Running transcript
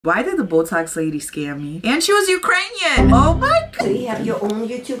Why did the Botox lady scam me? And she was Ukrainian! Oh my god! So you have your own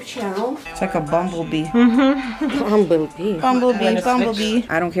YouTube channel? It's like a bumblebee. Bumblebee. Bumblebee.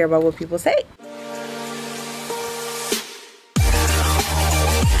 I don't care about what people say.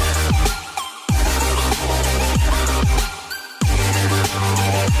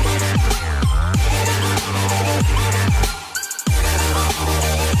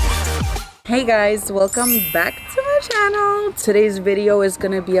 Hey guys, welcome back to my channel. Today's video is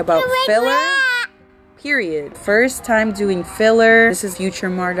gonna be about filler. Period. First time doing filler. This is future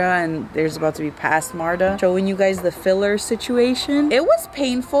Marta and there's about to be past Marta. Showing you guys the filler situation. It was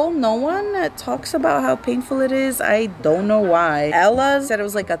painful. No one talks about how painful it is. I don't know why. Ella said it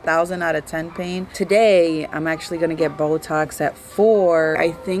was like 1,000 out of 10 pain. Today, I'm actually gonna get Botox at 4.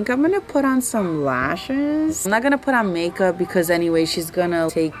 I think I'm gonna put on some lashes. I'm not gonna put on makeup because anyway, she's gonna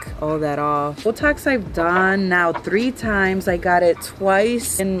take all that off. Botox I've done now 3 times. I got it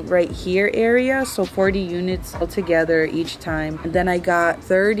twice in right here area. So 40 units altogether each time, and then I got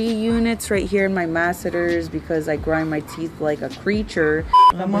 30 units right here in my masseters because I grind my teeth like a creature.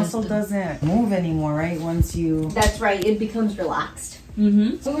 The muscle doesn't move anymore, right? Once you... That's right, it becomes relaxed.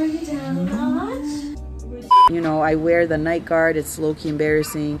 So are you down how much? You know, I wear the night guard. It's low-key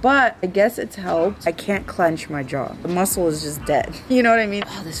embarrassing, but I guess it's helped. I can't clench my jaw. The muscle is just dead. You know what I mean?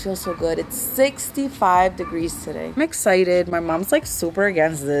 Oh, this feels so good. It's 65 degrees today. I'm excited. My mom's like super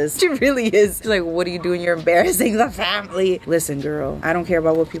against this. She really is. She's like, what are you doing? You're embarrassing the family. Listen, girl, I don't care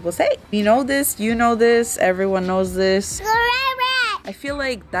about what people say. You know this. You know this. Everyone knows this. I feel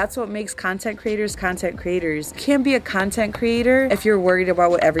like that's what makes content creators content creators. You can't be a content creator if you're worried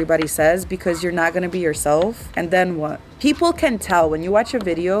about what everybody says because you're not going to be yourself. And then what? People can tell when you watch a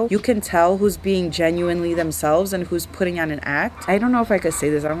video, you can tell who's being genuinely themselves and who's putting on an act. I don't know if I could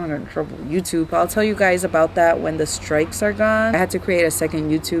say this. I don't want to get in trouble with YouTube, but I'll tell you guys about that when the strikes are gone. I had to create a second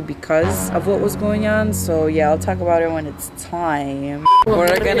YouTube because of what was going on. So yeah, I'll talk about it when it's time.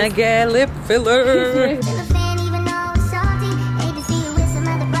 We're gonna get lip filler.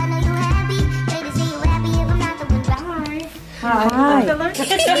 Hi. Have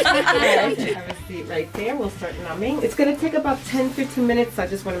a seat right there. We'll start numbing. It's going to take about 10-15 minutes. So I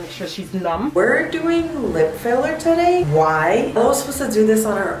just want to make sure she's numb. We're doing lip filler today. Why? I was supposed to do this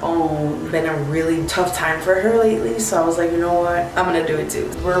on her own. Been a really tough time for her lately. So I was like, you know what? I'm going to do it too.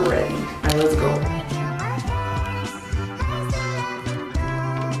 We're ready. All right, let's go.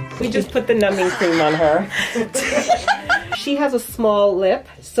 We just put the numbing cream on her. She has a small lip,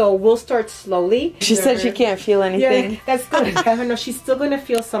 so we'll start slowly. She said she can't feel anything. Yeah, that's good. I don't know. She's still going to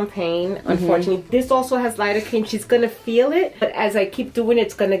feel some pain, unfortunately. This also has lidocaine. She's going to feel it, but as I keep doing it,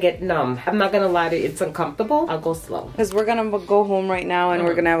 it's going to get numb. I'm not going to lie to you. It's uncomfortable. I'll go slow. Because we're going to go home right now and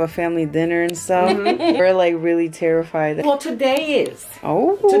we're going to have a family dinner and stuff. We're like really terrified. Well, today is.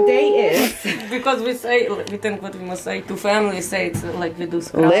 Oh. Today is. Because we say, we think what we must say to family, say it's like we do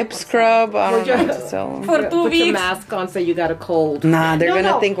scrub. Lip scrub. I don't know what to tell them. For 2 Put weeks. your mask on so you got a cold. Nah, they're going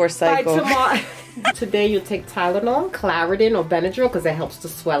to think we're psycho. By tomorrow. Today you take Tylenol, Claritin, or Benadryl because it helps the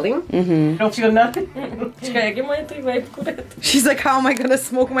swelling. Don't feel nothing? She's like, how am I going to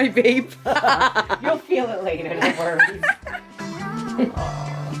smoke my vape? You'll feel it later, no worries.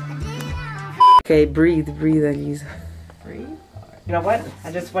 Okay, breathe, Elisa. Breathe. You know what?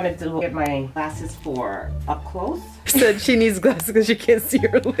 I just wanted to get my glasses for up close. She said she needs glasses because she can't see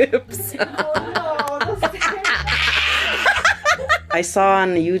her lips. Oh, no. I saw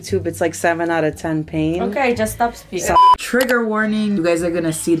on YouTube it's like 7 out of 10 pain. Okay, just stop speaking. So, trigger warning, you guys are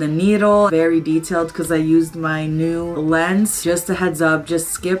gonna see the needle. Very detailed because I used my new lens. Just a heads up, just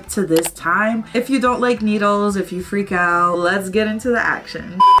skip to this time. If you don't like needles, if you freak out, let's get into the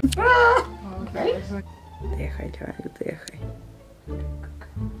action. Okay. Okay.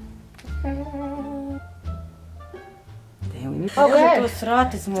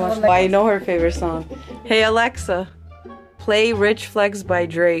 I know her favorite song. Hey Alexa, play Rich Flex by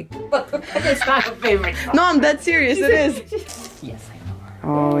Drake. It's not a favorite song. No, I'm dead serious, it is. Yes, I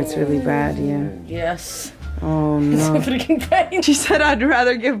know. Oh, it's really bad, yeah. Yes. Oh no. Freaking pain. She said I'd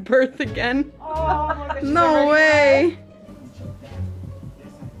rather give birth again. Oh, No way.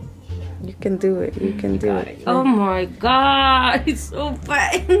 You can do it, you can do it. Oh my god, it's so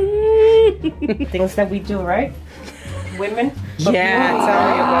pain. Things that we do, right? Women? Yeah, tell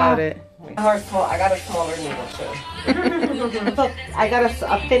me about it. I got a smaller needle too. So I got a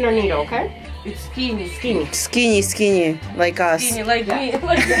thinner needle, okay? It's skinny. Skinny, like us. Skinny like me.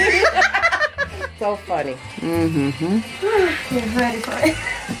 Like me. So funny. You're ready for it.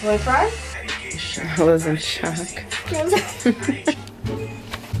 Want to try? I was in shock.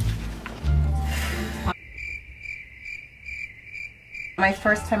 My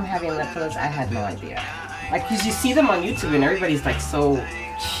first time having lip fillers, I had no idea. Like, cause you see them on YouTube and everybody's like so,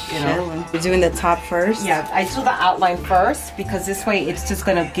 you know. You're doing the top first? Yeah, I do the outline first because this way it's just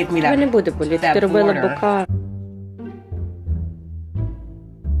gonna give me that. Не буде боліти. Ти робила бока.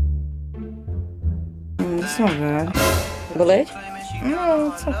 It's not bad. Болить?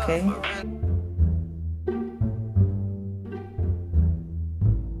 No, it's okay.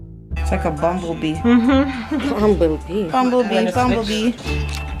 It's like a bumblebee. Bumblebee. Bumblebee.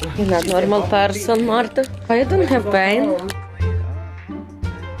 You're not normal person, Marta. I don't have pain.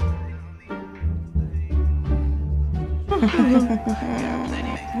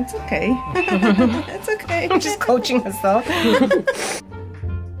 It's okay. It's okay. I'm just coaching herself.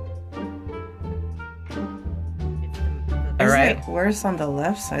 All right. Worse on the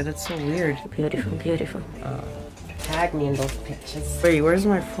left side. That's so weird. Beautiful, beautiful. Tag me in those pictures. Wait, where's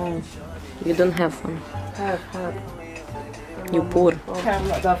my phone? You don't have one. You poor.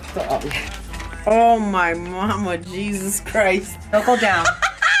 Oh my mama, Jesus Christ. Don't go down.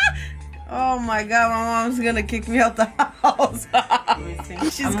 Oh my God, my mom's gonna kick me out the house.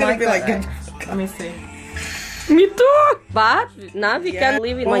 She's gonna be like, let me see. Me too. But now we can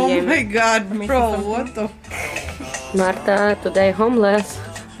live in Miami. Oh my God, bro, what the? Marta, today homeless.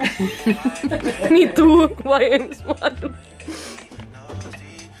 Me too. Why am smart?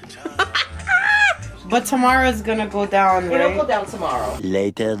 But tomorrow's gonna go down, right? It'll go down tomorrow.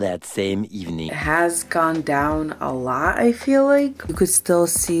 Later that same evening. It has gone down a lot, I feel like. You could still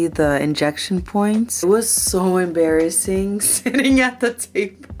see the injection points. It was so embarrassing sitting at the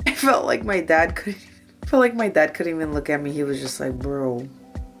table. I felt like my dad couldn't even look at me. He was just like, bro,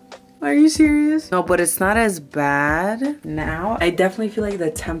 are you serious? No, but it's not as bad now. I definitely feel like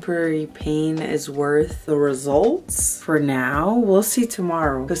the temporary pain is worth the results for now. We'll see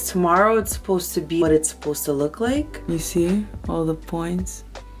tomorrow. Because tomorrow it's supposed to be what it's supposed to look like. You see all the points?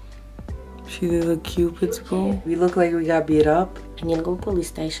 See the little cupids go? We look like we got beat up. I need to go police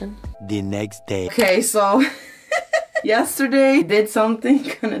station. The next day. Okay, so yesterday did something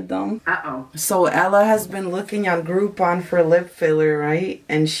kind of dumb. So Ella has been looking on Groupon for lip filler, right?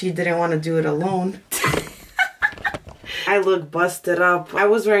 And she didn't want to do it alone. I look busted up. I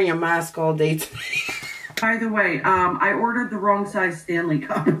was wearing a mask all day today. By the way, I ordered the wrong size Stanley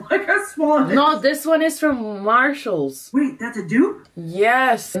Cup. Like a small. No, this one is from Marshall's. Wait, that's a dupe?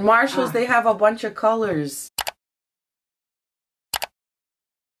 Yes. Marshall's, they have a bunch of colors.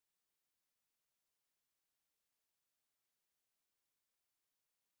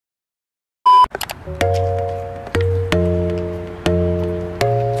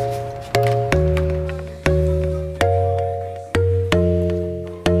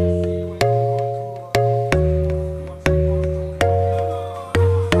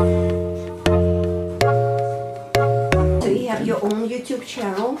 Your own YouTube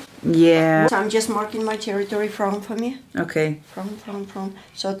channel. Yeah. So I'm just marking my territory for me. Okay. From.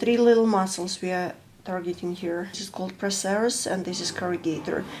 So 3 little muscles we are targeting here. This is called pressers and this is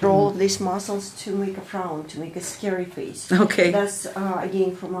corrugator. All of these muscles to make a frown, to make a scary face. Okay. That's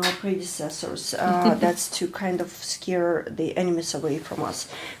again from our predecessors. That's to kind of scare the enemies away from us.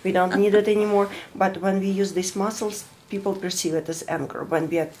 We don't need it anymore, but when we use these muscles, people perceive it as anger when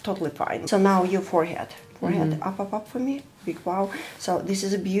we are totally fine. So now your forehead. Up for me, big wow. So this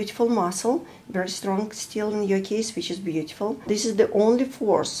is a beautiful muscle, very strong still in your case, which is beautiful. This is the only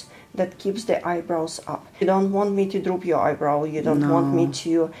force that keeps the eyebrows up. You don't want me to droop your eyebrow, you don't want me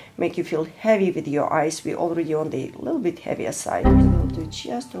to make you feel heavy with your eyes. We're already on the little bit heavier side. A little to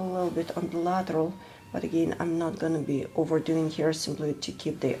chest, a little bit on the lateral, but again, I'm not gonna be overdoing here, simply to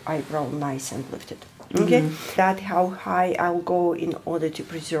keep the eyebrow nice and lifted. Okay, that's how high I'll go in order to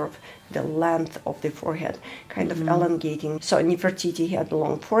preserve the length of the forehead, kind of elongating. So Nefertiti had a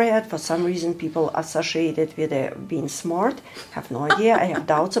long forehead. For some reason, people associate it with being smart. Have no idea. I have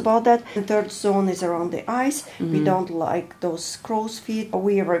doubts about that. The third zone is around the eyes. We don't like those crow's feet.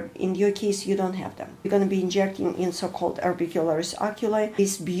 However, in your case, you don't have them. You're going to be injecting in so-called orbicularis oculi.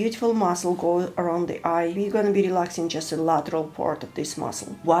 This beautiful muscle goes around the eye. We're going to be relaxing just the lateral part of this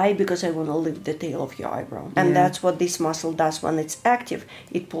muscle. Why? Because I want to lift the tail of your eyebrow. And that's what this muscle does when it's active.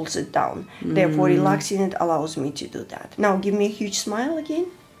 It pulls it down. Therefore, relaxing it allows me to do that. Now, give me a huge smile again.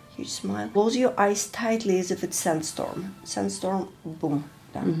 Huge smile. Close your eyes tightly as if it's sandstorm. Sandstorm, boom,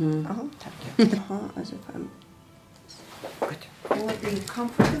 done. Thank you. As if I'm good. All the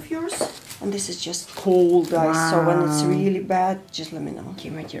comfort of yours. And this is just cold, guys. So when it's really bad, just let me know. Okay,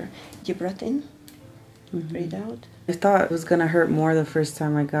 right here. Deep breath in. Breathe out. I thought it was gonna hurt more the first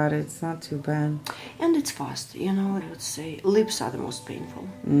time I got it. It's not too bad. And it's fast, you know, I would say. Lips are the most painful,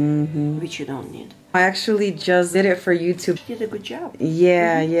 which you don't need. I actually just did it for YouTube. You did a good job.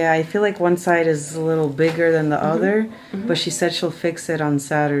 Yeah, yeah. I feel like one side is a little bigger than the other, but she said she'll fix it on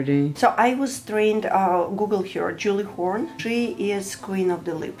Saturday. So I was trained, Google her, Julie Horn. She is queen of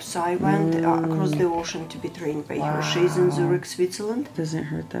the lips. So I went across the ocean to be trained by her. She's in Zurich, Switzerland. Doesn't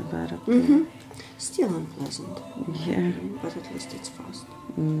hurt that bad up there. Still unpleasant. Yeah. But at least it's fast.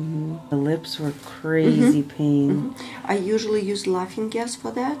 The lips were crazy pain. I usually use laughing gas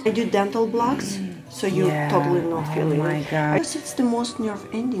for that. I do dental blocks, so you're totally not feeling it. Oh my God. Because it's the most nerve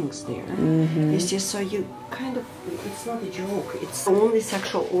endings there. It's just so you kind of, it's not a joke. It's the only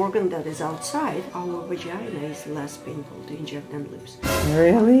sexual organ that is outside. Our vagina is less painful to inject than lips.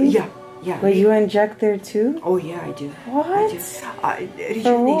 Really? Yeah. Yeah. But you inject there too? Oh yeah, I do. What? I do.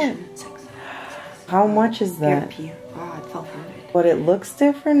 Rejuvenation. How much is that? PRP. 1200. But it looks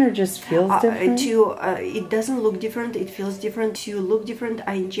different or just feels different? It doesn't look different, it feels different. To look different,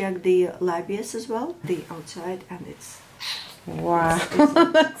 I inject the labias as well, the outside, and it's... Wow,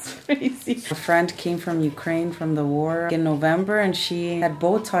 that's crazy. A friend came from Ukraine from the war in November, and she had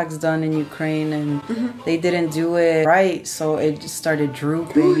Botox done in Ukraine, and they didn't do it right, so it just started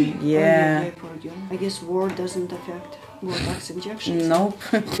drooping. Yeah. I guess war doesn't affect Botox injections. Nope.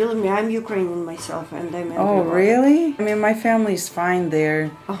 Believe me, I'm Ukrainian myself, and I'm... Oh, really? I mean, my family's fine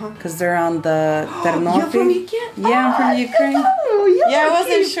there, because they're on the Ternopil. You're from Ukraine? Yeah, I'm from Ukraine. Yeah, I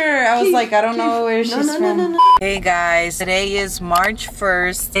wasn't sure. I was like, I don't know where she's from. Hey guys, today is March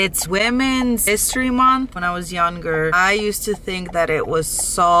 1st. It's Women's History Month. When I was younger, I used to think that it was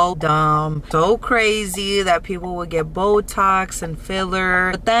so dumb, so crazy that people would get Botox and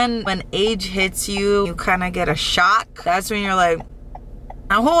filler. But then when age hits you, you kind of get a shock. That's when you're like,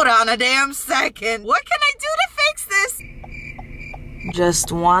 now hold on a damn second. What can I do to fix this?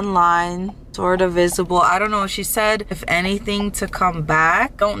 Just one line, sort of visible. I don't know. She said if anything to come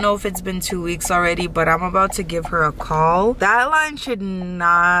back. Don't know if it's been 2 weeks already, but I'm about to give her a call. That line should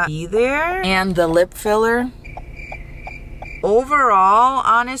not be there. And the lip filler. Overall,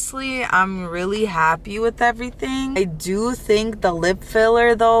 honestly, I'm really happy with everything. I do think the lip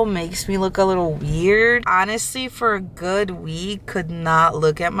filler though makes me look a little weird. Honestly, for a good week, could not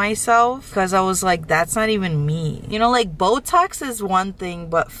look at myself because I was like, that's not even me. You know, like Botox is one thing,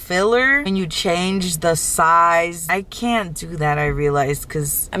 but filler, when you change the size, I can't do that, I realized,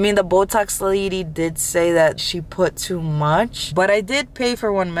 because I mean, the Botox lady did say that she put too much, but I did pay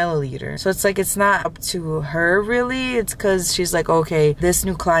for 1 milliliter. So it's like, it's not up to her really. It's because she's like, okay, this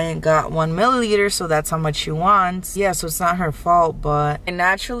new client got 1 milliliter, so that's how much she wants. Yeah, so it's not her fault, but I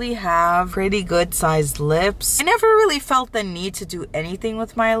naturally have pretty good sized lips. I never really felt the need to do anything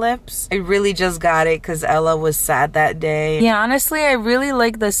with my lips. I really just got it because Ella was sad that day. Yeah, honestly, I really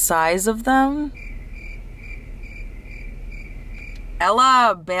like the size of them.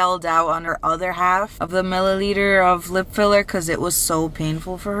 Ella bailed out on her other half of the milliliter of lip filler because it was so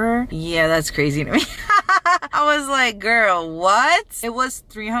painful for her. Yeah, that's crazy to me. I was like, girl, what? It was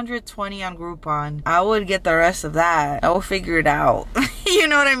 $320 on Groupon. I would get the rest of that. I will figure it out. You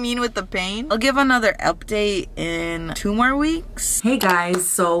know what I mean with the pain? I'll give another update in 2 more weeks. Hey guys,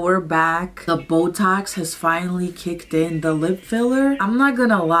 so we're back. The Botox has finally kicked in. The lip filler, I'm not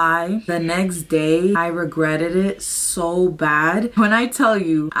gonna lie, the next day I regretted it so bad. When I tell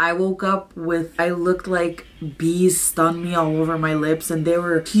you, I woke up with, I looked like bees stung me all over my lips and they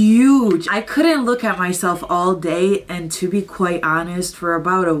were huge. I couldn't look at myself all day, and to be quite honest, for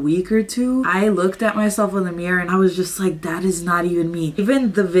about a week or 2, I looked at myself in the mirror and I was just like, that is not even me.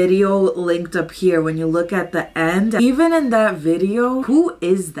 Even the video linked up here, when you look at the end, even in that video, who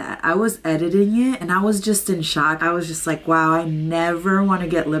is that? I was editing it and I was just in shock. I was just like, wow, I never want to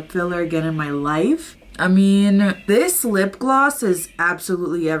get lip filler again in my life. I mean, this lip gloss is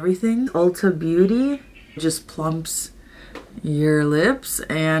absolutely everything. Ulta Beauty just plumps your lips,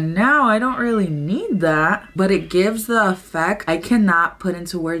 and now I don't really need that, but it gives the effect. I cannot put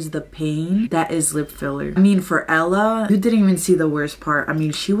into words the pain that is lip filler. I mean, for Ella, you didn't even see the worst part. I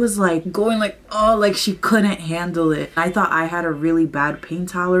mean, she was like going like, oh, like she couldn't handle it. I thought I had a really bad pain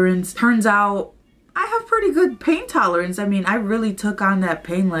tolerance. Turns out I have pretty good pain tolerance. I mean, I really took on that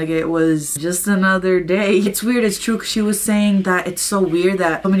pain like it was just another day. It's weird, it's true. She was saying that it's so weird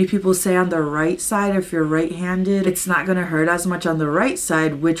that so many people say on the right side, if you're right-handed, it's not gonna hurt as much on the right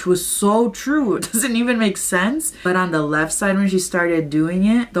side, which was so true. It doesn't even make sense. But on the left side, when she started doing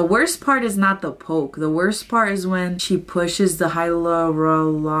it, the worst part is not the poke. The worst part is when she pushes the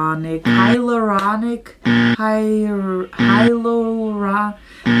hyaluronic.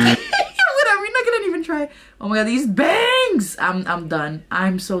 try. Oh my god, these bangs! I'm done.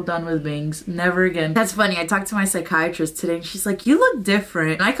 I'm so done with bangs. Never again. That's funny. I talked to my psychiatrist today and she's like, you look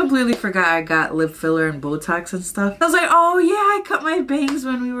different. And I completely forgot I got lip filler and Botox and stuff. I was like, oh yeah, I cut my bangs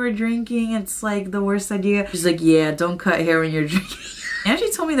when we were drinking. It's like the worst idea. She's like, yeah, don't cut hair when you're drinking. And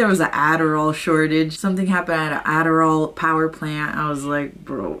she told me there was an Adderall shortage. Something happened at an Adderall power plant. I was like,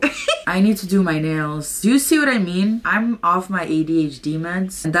 bro, I need to do my nails. Do you see what I mean? I'm off my ADHD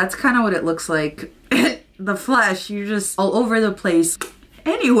meds. And that's kind of what it looks like. The flesh, you're just all over the place.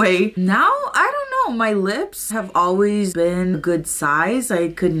 Anyway, now I don't know, my lips have always been a good size. I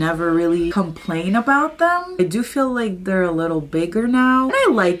could never really complain about them. I do feel like they're a little bigger now. And I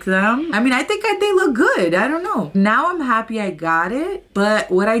like them. I mean, I think they look good. I don't know. Now I'm happy I got it,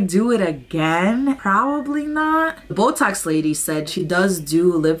 but would I do it again? Probably not. The Botox lady said she does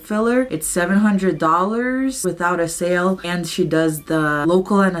do lip filler. It's $700 without a sale, and she does the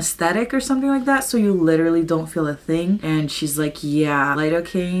local anesthetic or something like that, so you literally don't feel a thing. And she's like, yeah,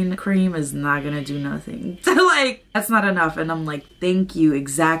 lidocaine cream is not gonna do nothing. Like, that's not enough. And I'm like, thank you,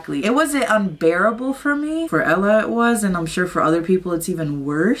 exactly. It wasn't unbearable for me. For Ella it was, and I'm sure for other people it's even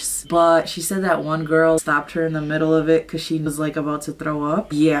worse. But she said that one girl stopped her in the middle of it because she was like about to throw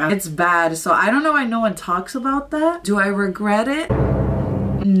up. Yeah, it's bad. So I don't know why no one talks about that. Do I regret it?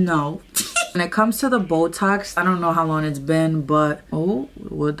 No. When it comes to the Botox, I don't know how long it's been, but oh,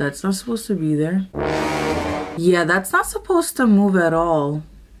 well, that's not supposed to be there. Yeah, that's not supposed to move at all.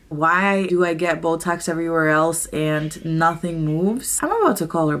 Why do I get Botox everywhere else and nothing moves? I'm about to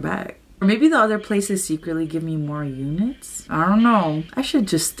call her back. Or maybe the other places secretly give me more units? I don't know. I should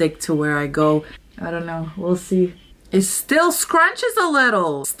just stick to where I go. I don't know. We'll see. It still scrunches a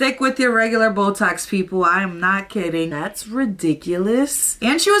little. Stick with your regular Botox, people. I am not kidding. That's ridiculous.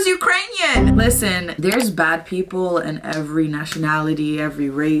 And she was Ukrainian. Listen, there's bad people in every nationality, every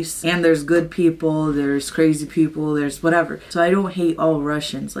race. And there's good people, there's crazy people, there's whatever. So I don't hate all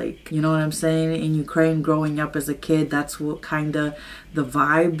Russians. Like, you know what I'm saying? In Ukraine, growing up as a kid, that's what kind of the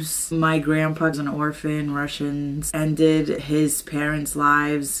vibes. My grandpa was an orphan. Russians ended his parents'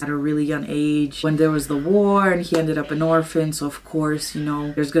 lives at a really young age when there was the war, and he ended up an orphan. So of course, you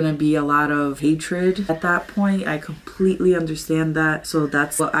know, there's gonna be a lot of hatred at that point. I completely understand that. So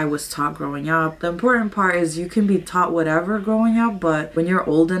that's what I was taught growing up. The important part is you can be taught whatever growing up, but when you're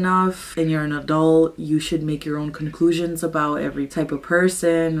old enough and you're an adult, you should make your own conclusions about every type of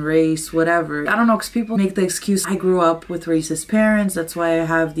person, race, whatever. I don't know, because people make the excuse, I grew up with racist parents, that's why I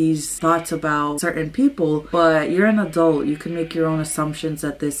have these thoughts about certain people. But you're an adult. You can make your own assumptions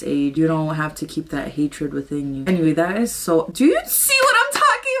at this age. You don't have to keep that hatred within you. Anyway, that is so... Do you see what I'm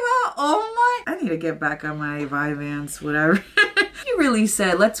talking about? Oh my... I need to get back on my Vyvanse, whatever. He really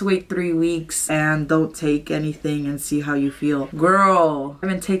said, let's wait 3 weeks and don't take anything and see how you feel. Girl, I've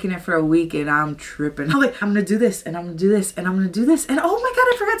been taking it for a week and I'm tripping. I'm like, I'm gonna do this and I'm gonna do this and I'm gonna do this. And oh my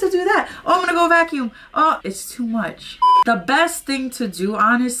god, I forgot to do that. Oh, I'm gonna go vacuum. Oh, it's too much. The best thing to do,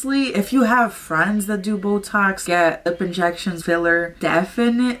 honestly, if you have friends that do Botox, get lip injections, filler,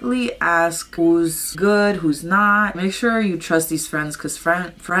 definitely ask who's good, who's not. Make sure you trust these friends, because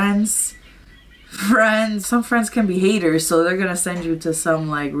friends, some friends can be haters, so they're gonna send you to some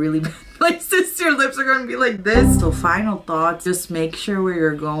like really bad places. Your lips are gonna be like this. So final thoughts, just make sure where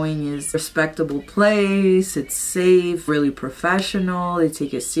you're going is a respectable place, it's safe, really professional, they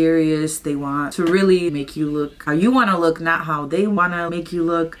take it serious, they want to really make you look how you want to look, not how they want to make you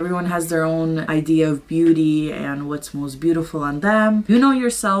look. Everyone has their own idea of beauty and what's most beautiful on them. You know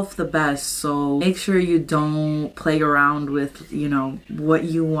yourself the best, so make sure you don't play around with, you know, what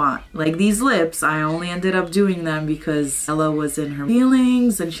you want. Like these lips, I only ended up doing them because Ella was in her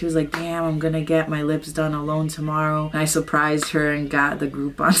feelings and she was like, damn, I'm gonna get my lips done alone tomorrow. And I surprised her and got the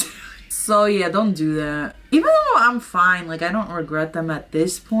group on. So yeah, don't do that. Even though I'm fine, like I don't regret them at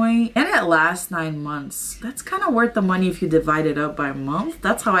this point. And it lasts 9 months. That's kind of worth the money if you divide it up by month.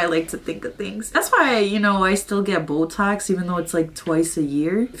 That's how I like to think of things. That's why, you know, I still get Botox even though it's like twice a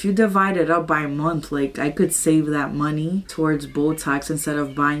year. If you divide it up by month, like I could save that money towards Botox instead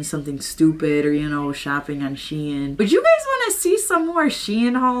of buying something stupid or, you know, shopping on Shein. But you guys want to see some more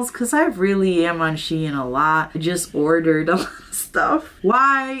Shein hauls? Because I really am on Shein a lot. I just ordered a lot of stuff.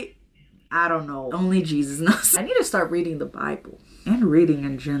 Why? I don't know. Only Jesus knows. I need to start reading the Bible and reading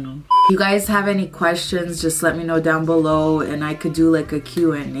in general. If you guys have any questions, just let me know down below and I could do like a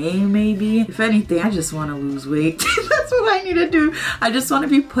Q&A maybe. If anything, I just want to lose weight. That's what I need to do. I just want to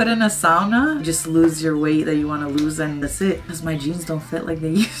be put in a sauna. Just lose your weight that you want to lose and that's it. Because my jeans don't fit like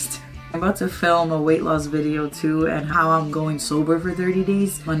they used to. I'm about to film a weight loss video too, and how I'm going sober for 30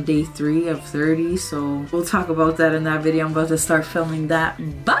 days on day 3 of 30. So we'll talk about that in that video. I'm about to start filming that.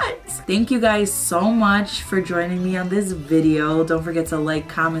 But thank you guys so much for joining me on this video. Don't forget to like,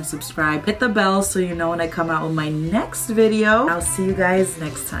 comment, subscribe, hit the bell so you know when I come out with my next video. I'll see you guys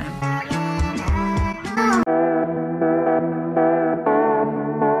next time.